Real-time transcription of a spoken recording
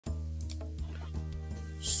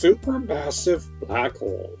Supermassive black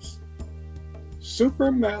holes.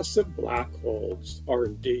 Supermassive black holes are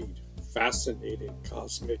indeed fascinating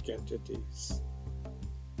cosmic entities.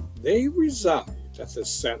 They reside at the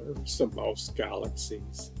centers of most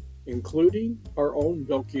galaxies, including our own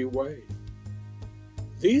Milky Way.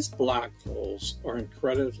 These black holes are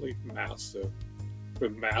incredibly massive,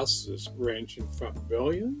 with masses ranging from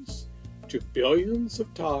millions to billions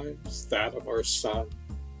of times that of our Sun.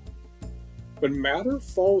 When matter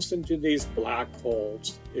falls into these black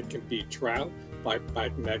holes, it can be trapped by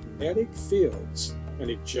magnetic fields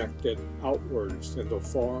and ejected outwards in the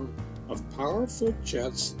form of powerful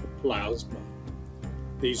jets of plasma.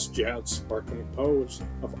 These jets are composed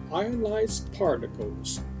of ionized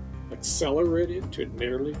particles accelerated to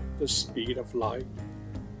nearly the speed of light.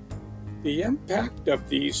 The impact of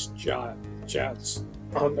these jets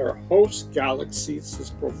on their host galaxies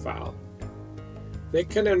is profound. They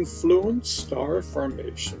can influence star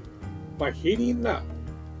formation by heating up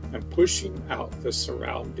and pushing out the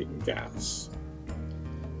surrounding gas.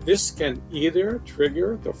 This can either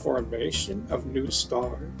trigger the formation of new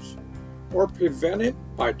stars or prevent it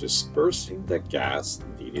by dispersing the gas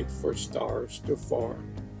needed for stars to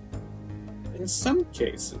form. In some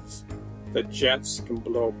cases, the jets can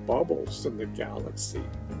blow bubbles in the galaxy,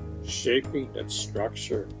 shaping its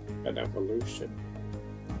structure and evolution.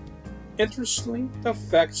 Interestingly, the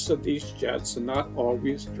effects of these jets are not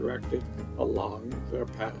always directed along their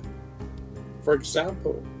path. For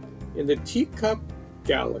example, in the Teacup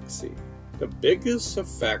galaxy, the biggest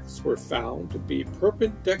effects were found to be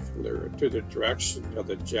perpendicular to the direction of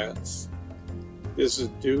the jets. This is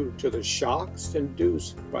due to the shocks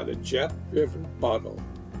induced by the jet-driven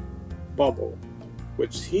bubble,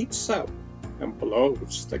 which heats up and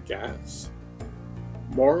blows the gas.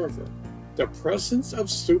 Moreover, the presence of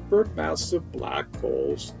supermassive black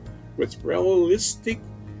holes with realistic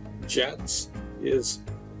jets is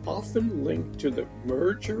often linked to the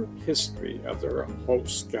merger history of their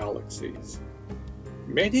host galaxies.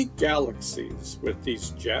 Many galaxies with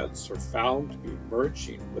these jets are found to be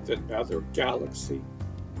merging with another galaxy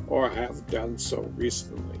or have done so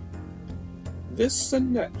recently. This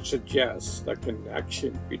suggests a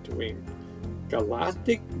connection between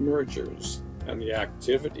galactic mergers and the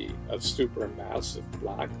activity of supermassive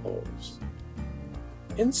black holes.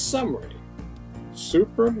 In summary,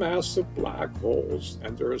 supermassive black holes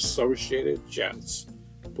and their associated jets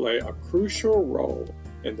play a crucial role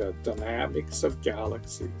in the dynamics of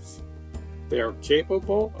galaxies. They are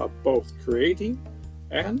capable of both creating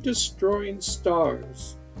and destroying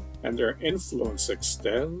stars, and their influence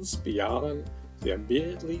extends beyond the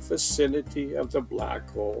immediately vicinity of the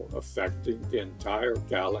black hole, affecting the entire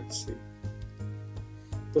galaxy.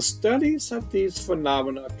 The studies of these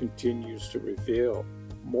phenomena continues to reveal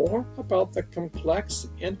more about the complex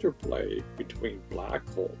interplay between black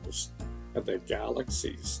holes and the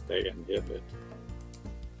galaxies they inhabit.